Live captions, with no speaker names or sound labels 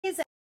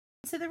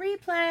To the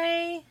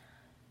replay.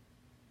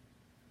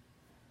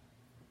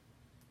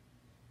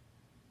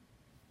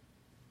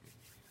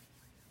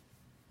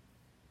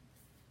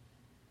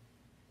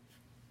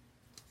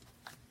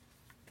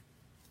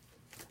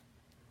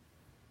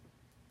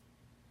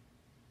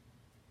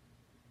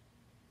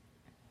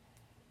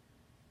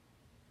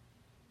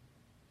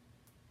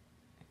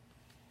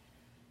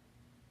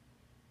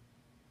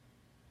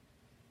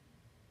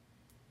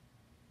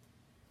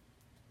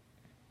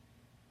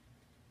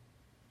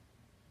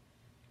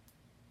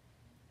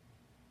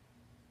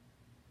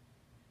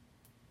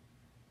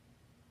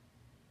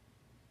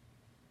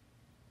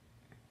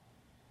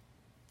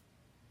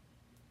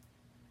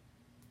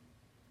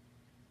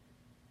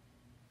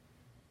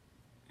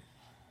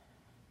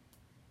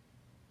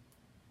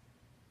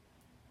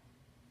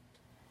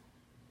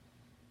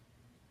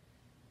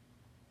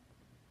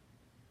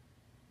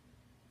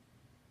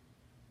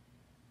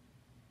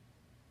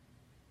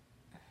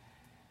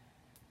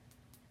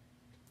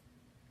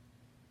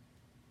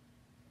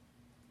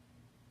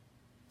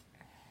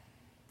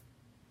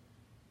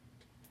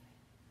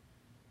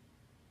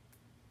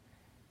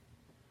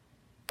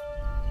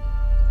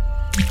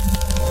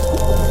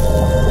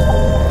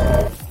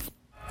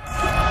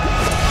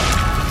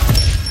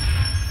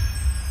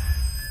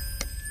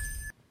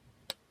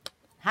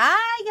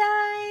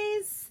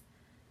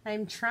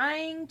 I'm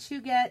trying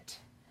to get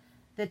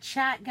the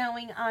chat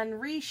going on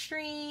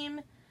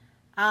Restream.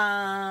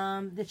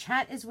 The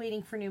chat is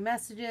waiting for new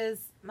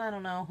messages. I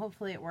don't know.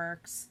 Hopefully it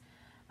works.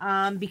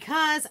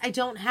 Because I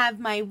don't have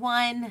my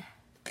one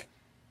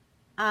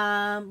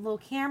little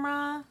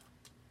camera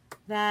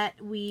that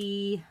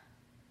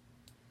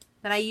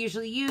I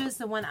usually use.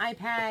 The one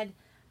iPad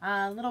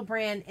little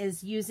brand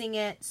is using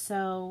it.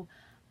 So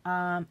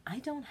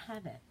I don't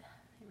have it.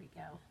 Here we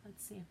go.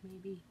 Let's see if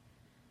maybe...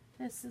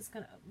 This is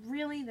gonna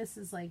really. This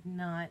is like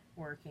not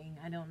working.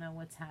 I don't know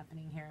what's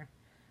happening here.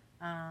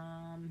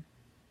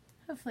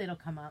 Hopefully it'll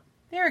come up.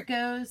 There it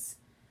goes.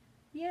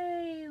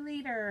 Yay,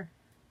 leader.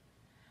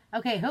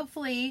 Okay,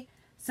 hopefully.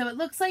 So it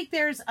looks like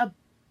there's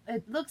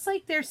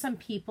some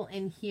people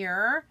in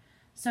here.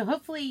 So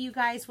hopefully you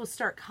guys will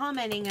start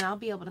commenting and I'll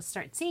be able to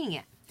start seeing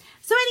it.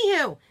 So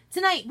anywho,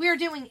 tonight we're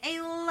doing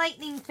a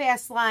lightning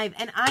fast live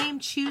and I am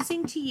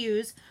choosing to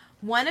use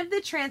one of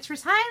the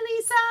transfers. Hi,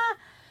 Lisa.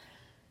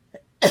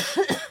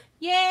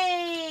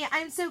 Yay!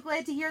 I'm so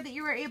glad to hear that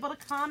you were able to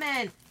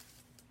comment.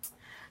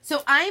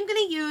 So I'm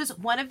going to use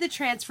one of the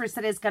transfers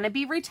that is going to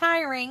be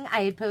retiring.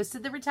 I had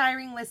posted the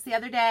retiring list the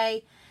other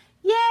day.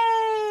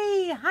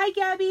 Yay! Hi,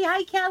 Gabby.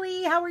 Hi,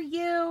 Kelly. How are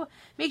you?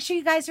 Make sure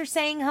you guys are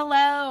saying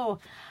hello.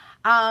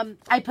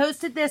 I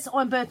posted this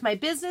on both my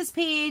business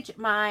page,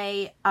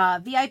 my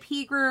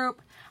VIP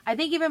group, I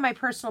think even my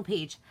personal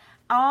page.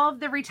 All of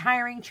the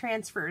retiring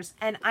transfers,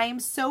 and I am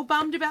so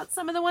bummed about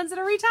some of the ones that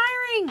are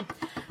retiring.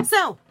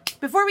 So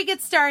before we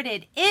get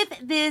started,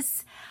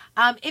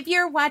 if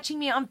you're watching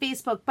me on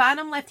Facebook,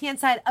 bottom left hand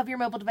side of your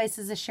mobile device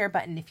is a share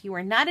button. If you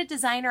are not a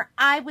designer,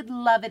 I would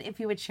love it if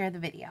you would share the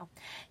video.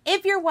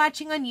 If you're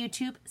watching on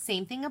YouTube,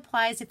 same thing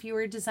applies. If you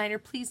are a designer,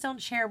 please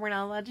don't share. We're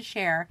not allowed to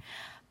share.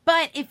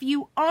 But if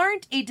you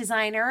aren't a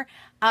designer,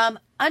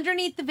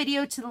 underneath the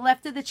video to the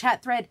left of the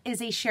chat thread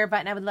is a share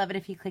button. I would love it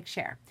if you click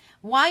share.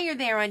 While you're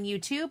there on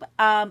YouTube,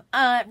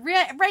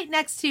 right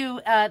next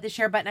to the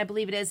share button, I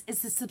believe it is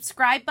the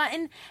subscribe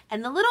button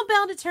and the little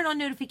bell to turn on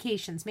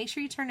notifications. Make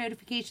sure you turn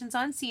notifications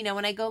on so you know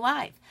when I go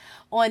live.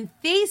 On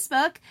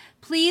Facebook,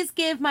 please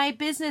give my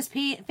business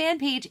fan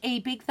page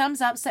a big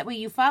thumbs up so that way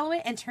you follow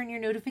it and turn your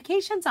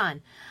notifications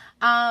on.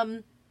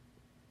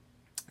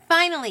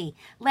 Finally,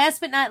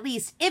 last but not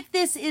least, if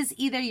this is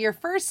either your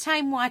first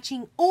time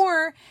watching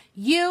or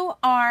you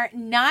are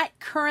not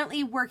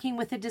currently working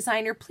with a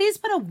designer, please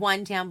put a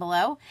 1 down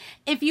below.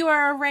 If you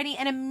are already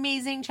an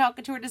amazing Chalk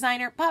Couture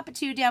designer, pop a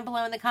 2 down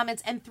below in the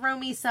comments and throw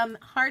me some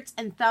hearts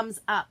and thumbs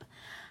up.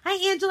 Hi,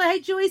 Angela. Hi,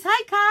 Joyce.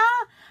 Hi,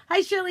 Kyle.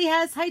 Hi, Shirley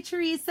Hess. Hi,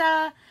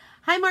 Teresa.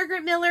 Hi,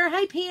 Margaret Miller.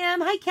 Hi,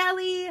 Pam. Hi,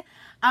 Kelly.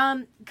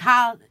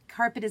 Kyle,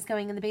 carpet is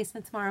going in the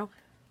basement tomorrow.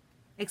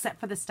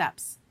 Except for the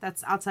steps.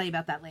 I'll tell you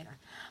about that later.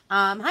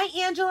 Hi,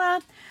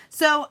 Angela.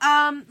 So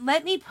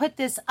let me put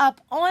this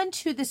up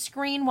onto the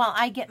screen while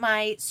I get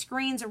my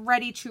screens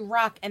ready to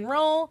rock and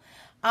roll.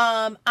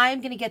 I'm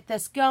going to get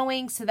this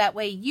going so that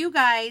way you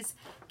guys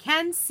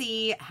can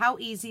see how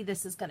easy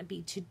this is going to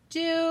be to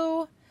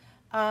do.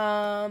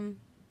 I'm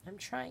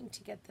trying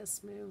to get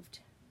this moved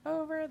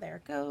over. There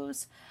it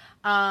goes.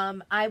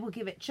 I will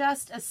give it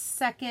just a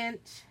second.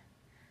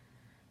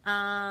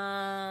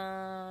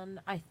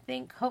 I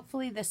think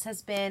hopefully this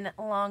has been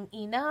long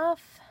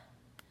enough.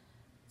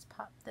 Let's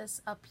pop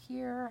this up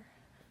here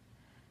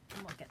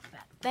and we'll get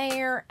that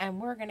there and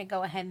we're going to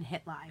go ahead and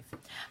hit live.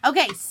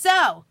 Okay,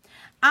 so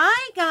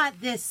I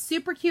got this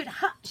super cute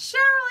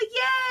Cheryl,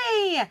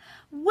 yay!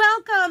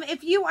 Welcome.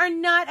 If you are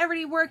not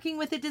already working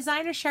with a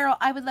designer, Cheryl,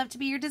 I would love to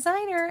be your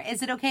designer.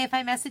 Is it okay if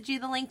I message you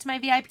the link to my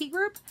VIP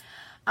group?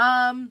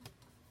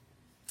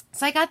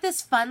 So I got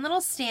this fun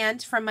little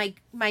stand from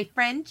my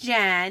friend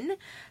Jen,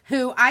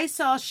 who I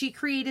saw she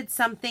created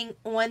something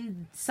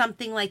on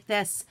something like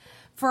this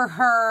for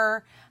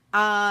her,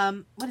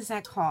 what is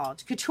that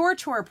called? Couture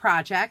Tour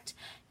project.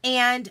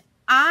 And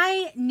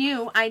I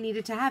knew I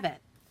needed to have it.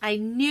 I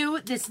knew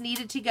this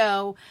needed to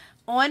go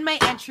on my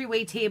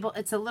entryway table.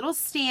 It's a little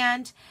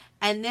stand,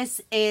 and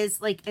this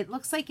is like, it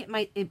looks like it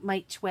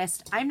might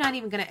twist. I'm not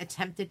even going to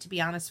attempt it, to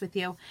be honest with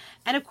you.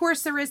 And of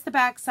course there is the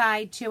back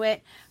side to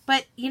it,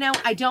 but you know,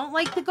 I don't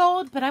like the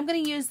gold, but I'm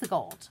going to use the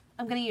gold.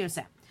 I'm going to use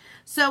it.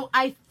 So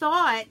I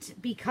thought,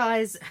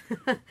 because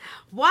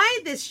why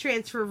this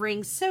transfer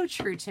rings so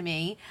true to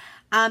me,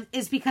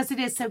 is because it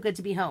is so good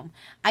to be home.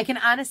 I can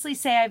honestly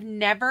say I've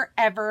never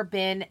ever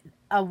been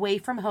away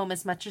from home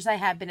as much as I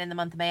have been in the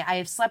month of May. I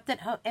have slept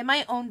at home in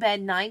my own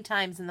bed 9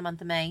 times in the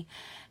month of May.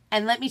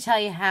 And let me tell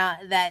you how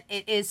that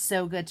it is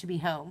so good to be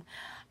home.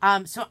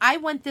 So I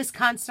want this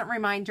constant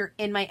reminder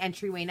in my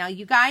entryway. Now,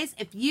 you guys,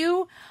 if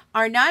you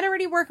are not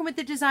already working with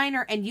the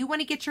designer and you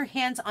want to get your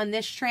hands on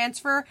this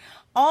transfer,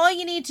 all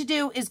you need to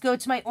do is go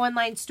to my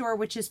online store,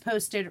 which is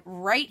posted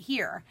right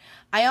here.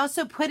 I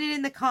also put it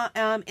in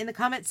the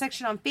comment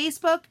section on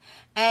Facebook,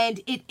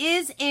 and it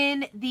is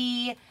in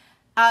the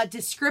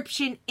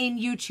description in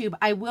YouTube.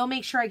 I will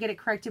make sure I get it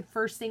corrected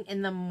first thing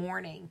in the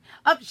morning.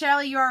 Oh,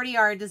 Shelly, you already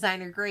are a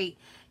designer. Great.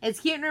 It's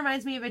cute and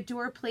reminds me of a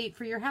door plate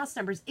for your house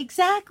numbers.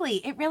 Exactly.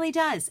 It really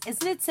does.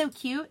 Isn't it so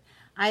cute?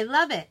 I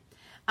love it.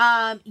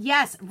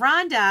 Yes,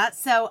 Rhonda.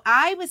 So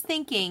I was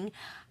thinking,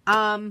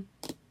 I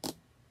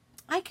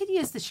could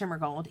use the Shimmer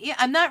Gold. Yeah,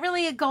 I'm not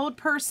really a gold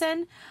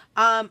person.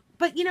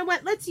 But you know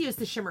what? Let's use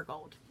the Shimmer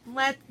Gold.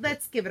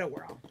 Let's give it a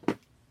whirl.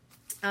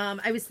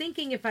 I was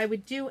thinking if I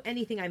would do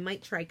anything, I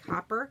might try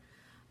copper.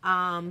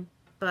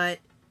 But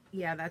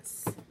yeah,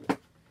 that's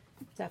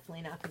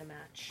definitely not going to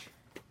match.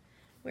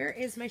 Where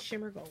is my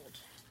Shimmer Gold?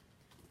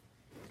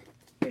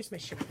 Here's my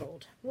Shimmer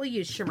Gold. We'll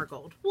use Shimmer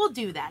Gold. We'll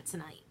do that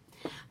tonight.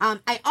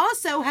 I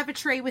also have a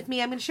tray with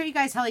me. I'm going to show you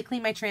guys how I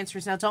clean my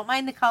transfers. Now, don't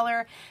mind the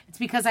color. It's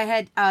because I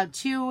had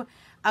 2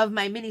 of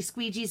my Mini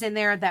Squeegees in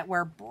there that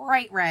were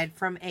bright red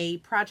from a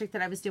project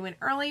that I was doing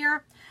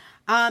earlier.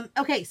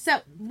 Okay, so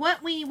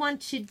what we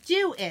want to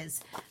do is,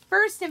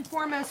 first and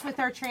foremost with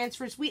our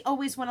transfers, we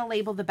always want to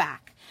label the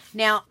back.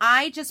 Now,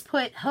 I just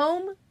put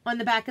home on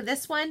the back of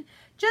this one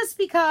just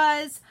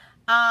because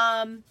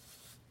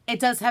it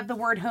does have the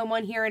word home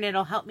on here, and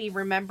it'll help me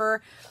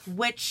remember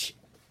which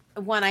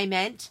one I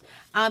meant.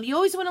 You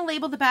always want to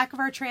label the back of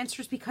our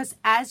transfers because,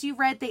 as you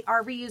read, they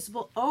are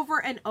reusable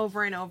over and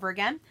over and over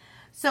again.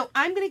 So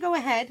I'm going to go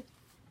ahead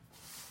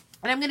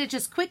and I'm going to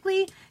just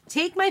quickly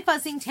take my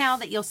fuzzing towel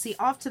that you'll see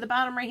off to the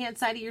bottom right-hand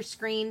side of your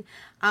screen.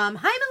 Hi,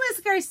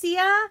 Melissa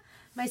Garcia.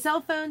 My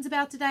cell phone's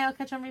about to die. I'll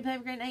catch on replay.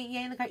 Have a great night.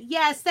 Yay in the car.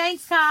 Yes,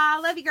 thanks,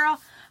 Kyle. Love you,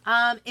 girl.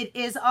 It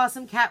is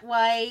awesome, Cat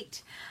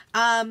White.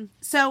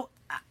 So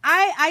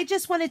I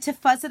just wanted to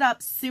fuzz it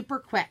up super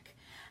quick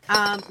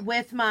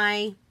with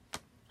my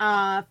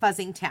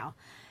fuzzing towel.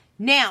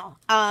 Now,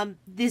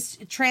 this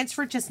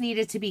transfer just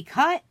needed to be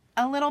cut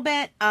a little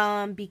bit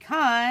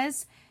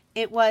because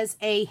it was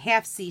a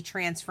half C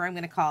transfer, I'm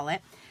going to call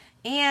it.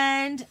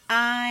 And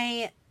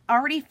I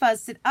already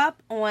fuzzed it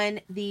up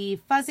on the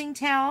fuzzing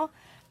towel.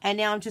 And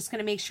now I'm just going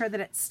to make sure that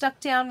it's stuck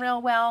down real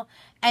well.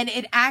 And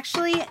it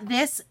actually,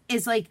 this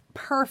is like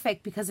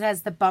perfect because it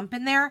has the bump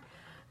in there.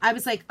 I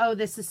was like, oh,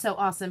 this is so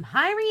awesome.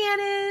 Hi,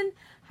 Rhiannon.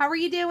 How are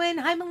you doing?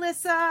 Hi,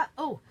 Melissa.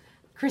 Oh,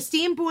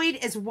 Christine Boyd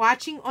is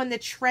watching on the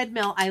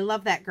treadmill. I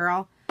love that,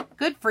 girl.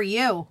 Good for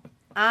you.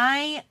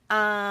 I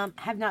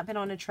have not been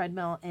on a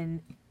treadmill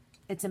in,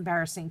 it's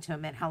embarrassing to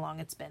admit how long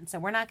it's been. So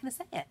we're not going to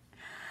say it.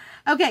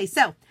 Okay,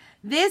 so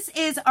this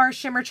is our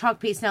Shimmer Chalk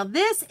Paste. Now,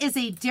 this is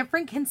a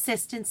different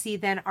consistency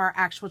than our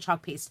actual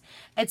chalk paste.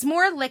 It's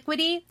more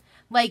liquidy.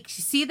 Like,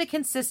 you see the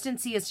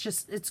consistency? It's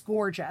just, it's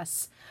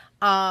gorgeous.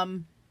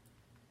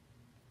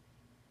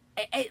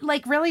 It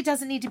like really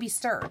doesn't need to be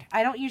stirred.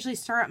 I don't usually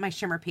stir up my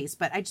shimmer paste,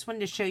 but I just wanted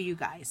to show you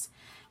guys.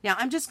 Now,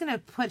 I'm just going to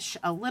push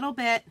a little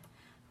bit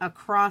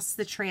across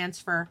the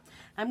transfer.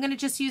 I'm going to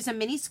just use a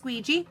mini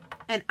squeegee,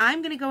 and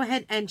I'm going to go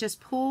ahead and just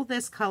pull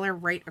this color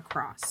right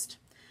across.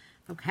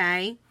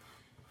 Okay.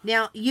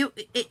 Now,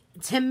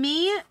 to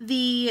me,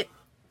 the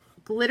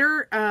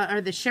glitter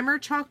or the shimmer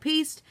chalk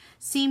paste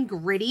seem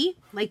gritty.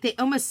 Like they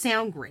almost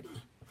sound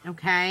gritty.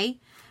 Okay.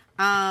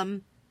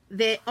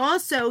 That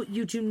also,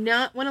 you do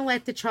not want to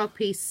let the chalk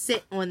paste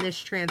sit on this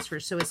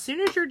transfer. So as soon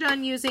as you're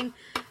done using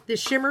the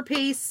shimmer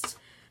paste,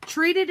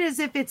 treat it as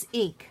if it's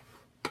ink.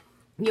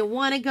 You'll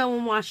want to go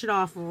and wash it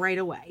off right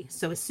away.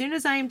 So as soon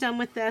as I am done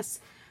with this,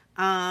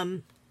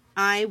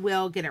 I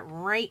will get it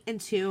right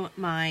into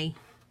my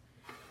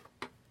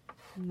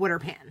water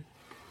pan.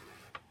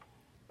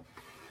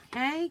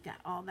 Okay, got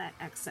all that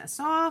excess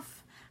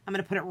off. I'm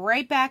going to put it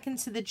right back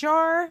into the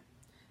jar.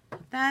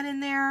 Put that in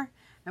there.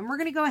 And we're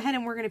going to go ahead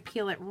and we're going to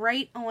peel it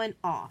right on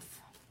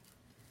off.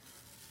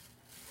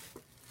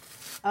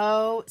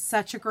 Oh,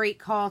 such a great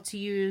call to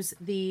use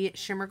the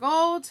Shimmer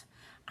Gold.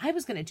 I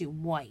was going to do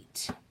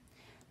white,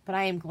 but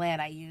I am glad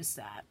I used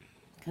that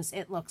because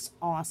it looks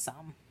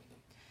awesome.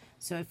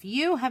 So if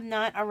you have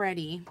not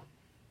already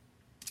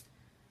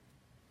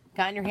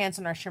gotten your hands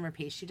on our shimmer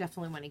paste, you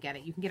definitely want to get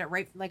it. You can get it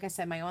right, like I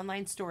said, my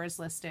online store is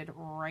listed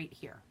right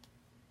here.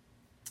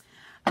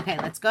 Okay,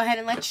 let's go ahead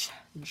and let's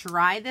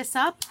dry this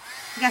up.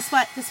 Guess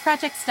what? This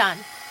project's done.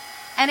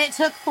 And it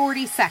took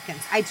 40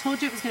 seconds. I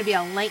told you it was going to be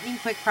a lightning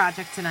quick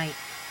project tonight.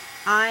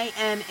 I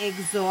am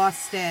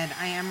exhausted.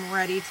 I am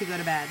ready to go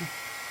to bed.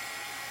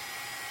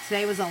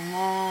 Today was a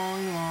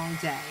long, long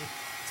day.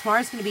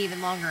 Tomorrow's going to be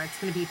even longer. It's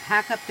going to be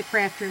pack up the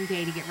craft room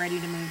day to get ready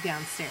to move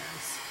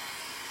downstairs.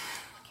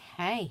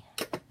 Okay,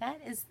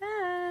 that is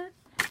that.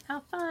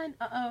 How fun.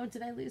 Uh-oh,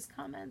 did I lose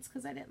comments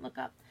because I didn't look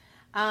up?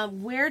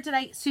 Where did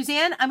I...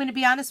 Suzanne, I'm going to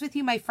be honest with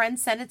you. My friend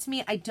sent it to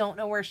me. I don't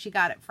know where she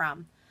got it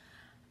from.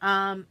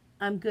 I'm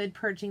good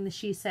purging the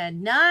she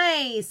said.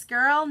 Nice,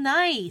 girl.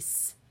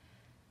 Nice.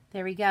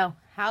 There we go.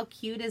 How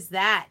cute is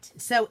that?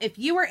 So if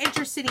you are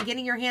interested in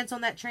getting your hands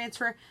on that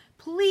transfer,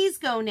 please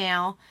go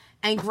now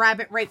and grab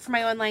it right from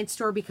my online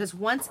store, because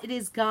once it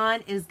is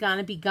gone, it is going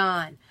to be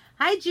gone.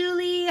 Hi,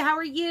 Julie. How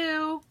are you?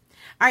 All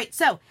right.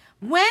 So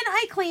when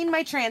I clean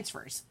my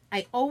transfers,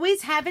 I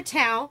always have a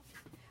towel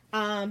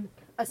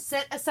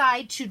set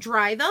aside to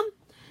dry them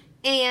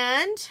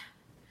and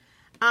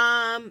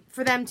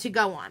for them to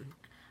go on.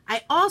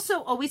 I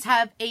also always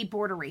have a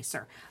board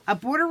eraser. A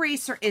board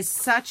eraser is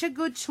such a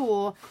good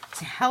tool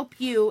to help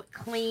you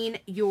clean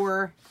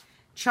the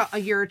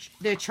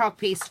chalk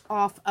paste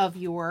off of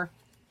your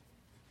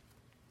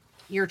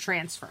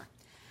transfer.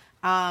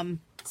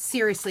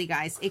 Seriously,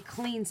 guys, it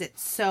cleans it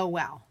so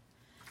well.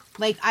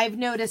 Like, I've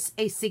noticed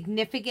a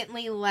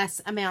significantly less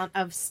amount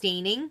of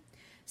staining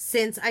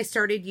since I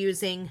started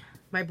using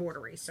my board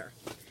eraser.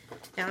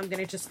 Now I'm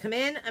going to just come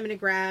in. I'm going to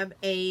grab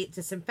a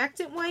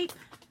disinfectant wipe.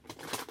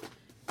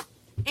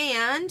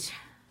 And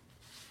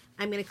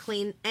I'm going to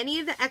clean any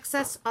of the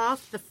excess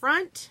off the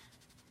front,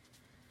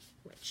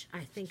 which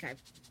I think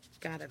I've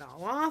got it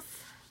all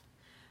off.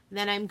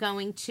 Then I'm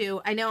going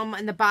to, I know I'm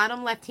in the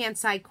bottom left-hand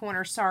side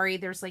corner. Sorry,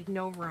 there's like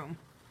no room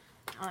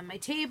on my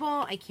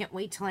table. I can't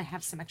wait till I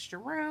have some extra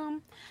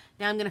room.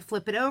 Now I'm going to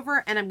flip it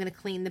over and I'm going to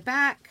clean the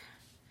back.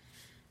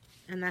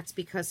 And that's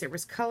because there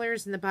was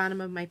colors in the bottom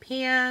of my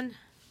pan.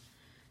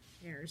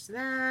 There's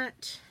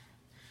that.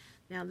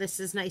 Now this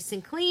is nice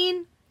and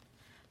clean.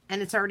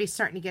 And it's already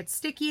starting to get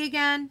sticky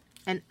again.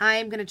 And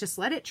I'm going to just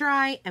let it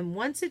dry. And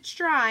once it's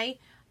dry,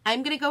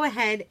 I'm going to go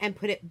ahead and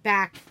put it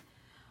back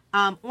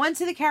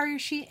onto the carrier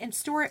sheet and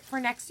store it for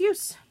next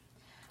use.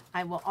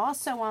 I will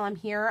also, while I'm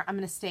here, I'm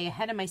going to stay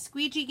ahead of my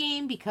squeegee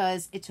game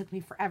because it took me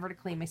forever to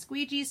clean my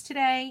squeegees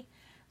today.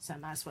 So I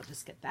might as well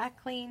just get that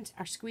cleaned.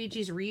 Our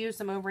squeegees, reuse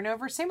them over and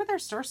over. Same with our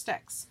stir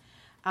sticks.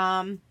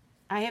 I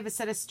have a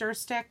set of stir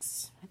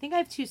sticks. I think I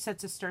have 2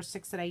 sets of stir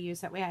sticks that I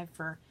use. That way I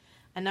have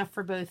enough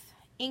for both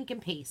ink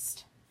and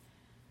paste.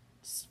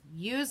 Just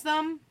use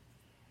them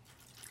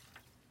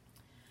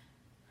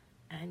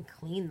and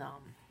clean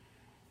them.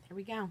 There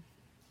we go.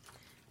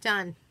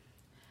 Done.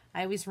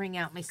 I always wring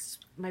out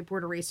my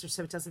board eraser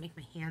so it doesn't make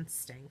my hands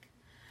stink.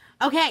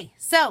 Okay,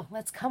 so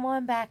let's come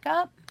on back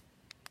up.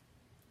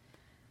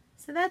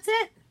 So that's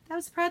it. That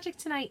was the project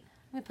tonight.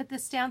 I'm going to put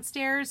this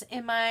downstairs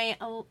in my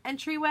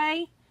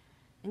entryway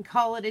and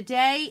call it a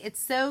day. It's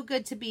so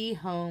good to be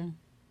home.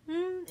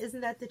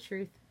 Isn't that the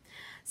truth?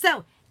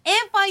 So,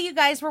 if while you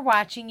guys were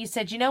watching, you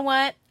said, you know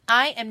what?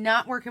 I am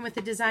not working with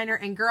a designer,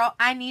 and girl,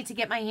 I need to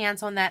get my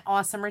hands on that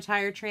awesome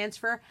retired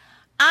transfer.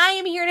 I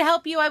am here to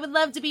help you. I would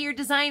love to be your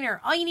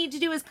designer. All you need to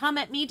do is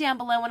comment me down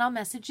below and I'll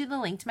message you the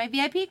link to my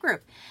VIP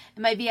group.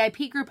 In my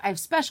VIP group, I have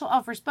special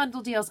offers,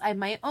 bundle deals. I have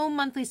my own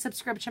monthly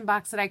subscription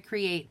box that I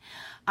create.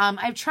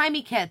 I have Try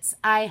Me kits.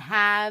 I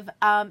have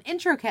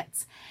intro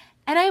kits.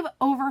 And I have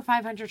over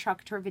 500 Chalk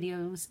Couture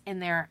videos in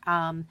there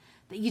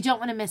that you don't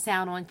want to miss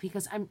out on,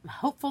 because I'm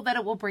hopeful that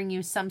it will bring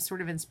you some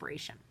sort of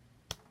inspiration.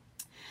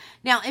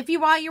 Now, if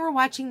while you were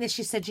watching this,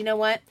 you said, you know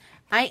what?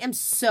 I am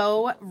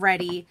so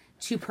ready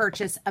to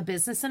purchase a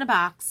business in a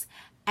box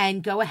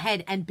and go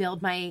ahead and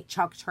build my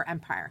Chalk Couture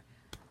empire.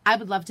 I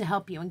would love to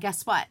help you. And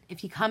guess what?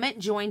 If you comment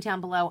join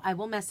down below, I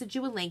will message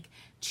you a link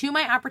to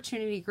my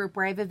opportunity group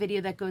where I have a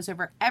video that goes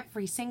over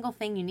every single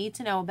thing you need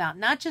to know about,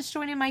 not just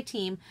joining my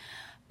team,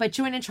 but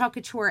joining Chalk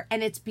Couture.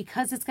 And it's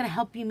because it's going to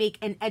help you make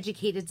an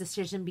educated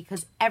decision,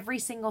 because every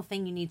single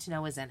thing you need to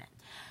know is in it.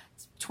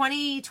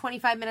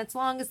 20-25 minutes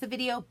long is the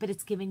video, but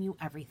it's giving you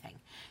everything.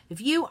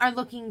 If you are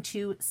looking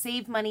to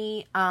save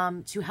money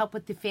to help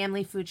with the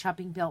family food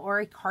shopping bill,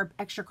 or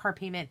extra car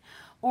payment,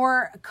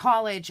 or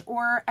college,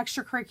 or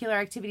extracurricular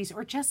activities,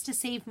 or just to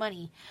save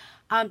money,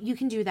 you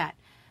can do that.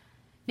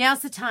 Now's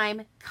the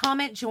time.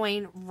 Comment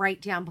join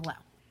right down below.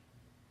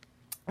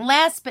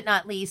 Last but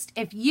not least,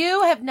 if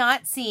you have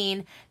not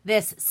seen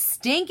this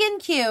stinking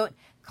cute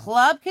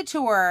Club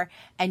Couture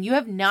and you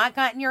have not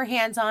gotten your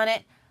hands on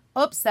it,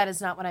 oops, that is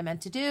not what I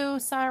meant to do.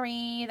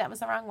 Sorry, that was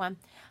the wrong one.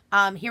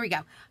 Here we go.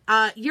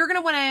 You're going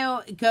to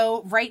want to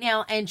go right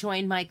now and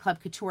join my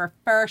Club Couture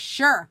for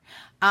sure.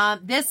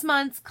 This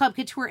month's Club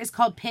Couture is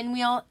called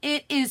Pinwheel.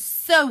 It is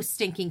so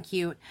stinking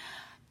cute.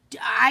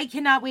 I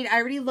cannot wait. I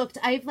already looked.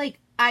 I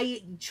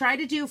I try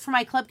to do for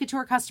my Club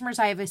Couture customers,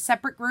 I have a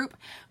separate group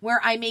where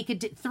I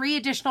make 3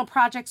 additional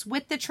projects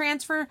with the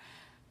transfer.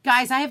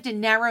 Guys, I have to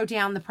narrow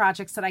down the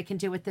projects that I can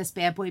do with this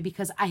bad boy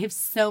because I have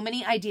so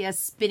many ideas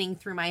spinning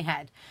through my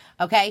head.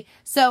 Okay,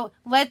 so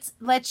let's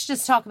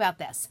just talk about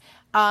this.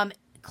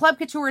 Club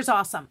Couture is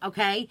awesome,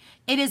 okay?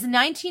 It is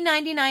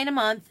 $19.99 a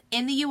month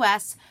in the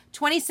U.S.,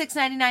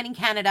 $26.99 in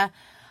Canada,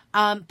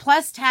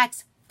 plus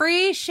tax,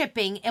 free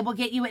shipping. It will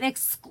get you an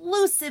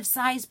exclusive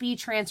size B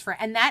transfer,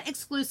 and that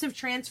exclusive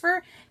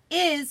transfer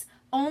is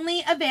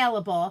only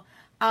available...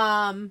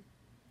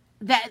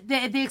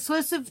 The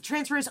exclusive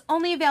transfer is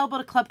only available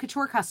to Club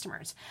Couture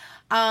customers.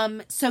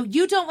 So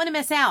you don't want to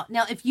miss out.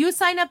 Now, if you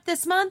sign up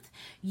this month,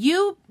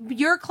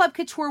 your Club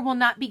Couture will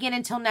not begin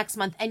until next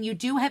month. And you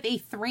do have a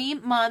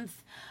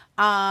 3-month,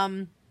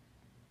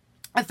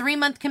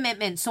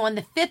 commitment. So on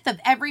the 5th of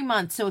every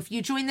month. So if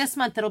you join this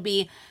month, it'll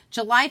be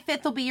July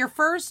 5th will be your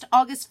first,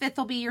 August 5th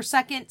will be your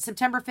second,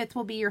 September 5th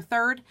will be your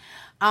third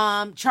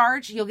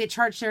charge. You'll get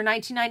charged their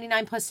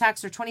 $19.99 plus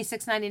tax or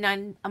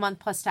 $26.99 a month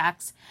plus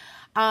tax.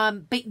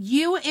 But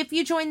if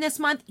you join this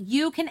month,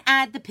 you can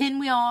add the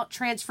pinwheel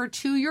transfer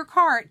to your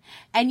cart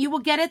and you will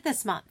get it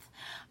this month.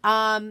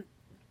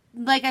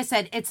 Like I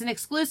said, it's an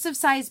exclusive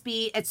size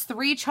B. It's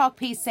 3 chalk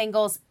paste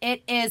singles.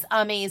 It is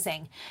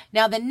amazing.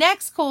 Now, the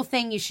next cool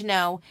thing you should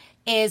know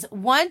is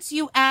once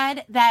you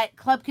add that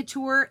Club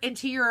Couture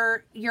into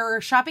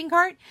your shopping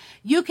cart,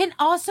 you can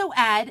also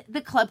add the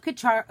Club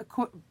Couture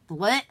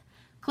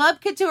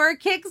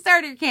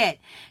Kickstarter Kit.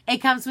 It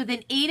comes with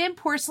an 8-in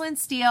porcelain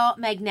steel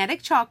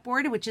magnetic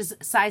chalkboard, which is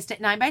sized at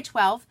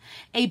 9x12,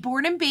 a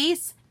board and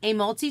base, a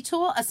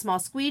multi-tool, a small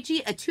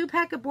squeegee, a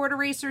 2-pack of board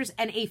erasers,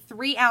 and a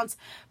 3-ounce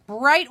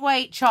bright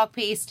white chalk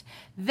paste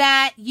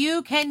that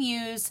you can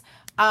use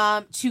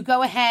to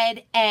go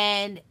ahead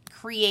and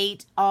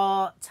create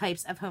all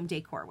types of home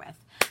decor with.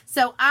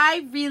 So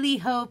I really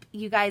hope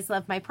you guys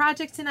love my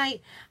project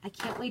tonight. I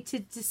can't wait to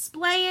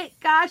display it.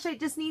 Gosh, I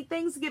just need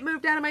things to get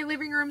moved out of my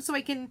living room so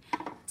I can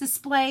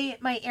display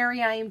my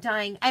area. I am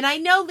dying. And I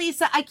know,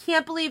 Lisa, I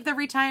can't believe they're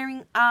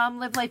retiring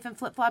Live Life in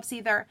Flip-Flops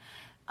either.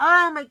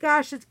 Oh my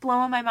gosh, it's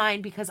blowing my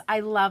mind because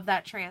I love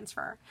that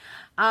transfer.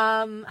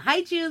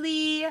 Hi,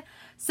 Julie.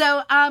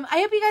 So I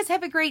hope you guys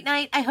have a great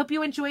night. I hope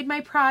you enjoyed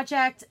my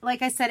project.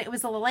 Like I said, it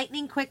was a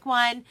lightning quick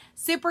one,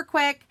 super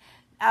quick.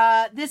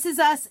 This Is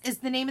Us is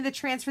the name of the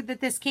transfer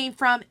that this came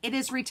from. It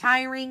is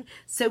retiring,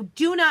 so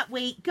do not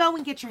wait. Go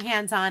and get your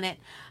hands on it.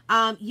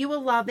 You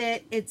will love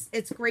it.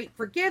 It's great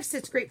for gifts.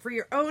 It's great for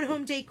your own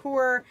home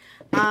decor.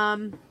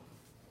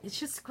 It's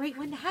just a great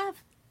one to have.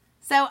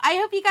 So I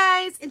hope you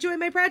guys enjoyed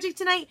my project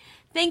tonight.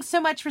 Thanks so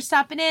much for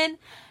stopping in.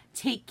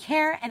 Take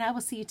care, and I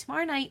will see you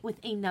tomorrow night with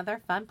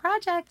another fun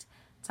project.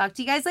 Talk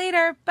to you guys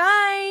later.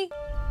 Bye.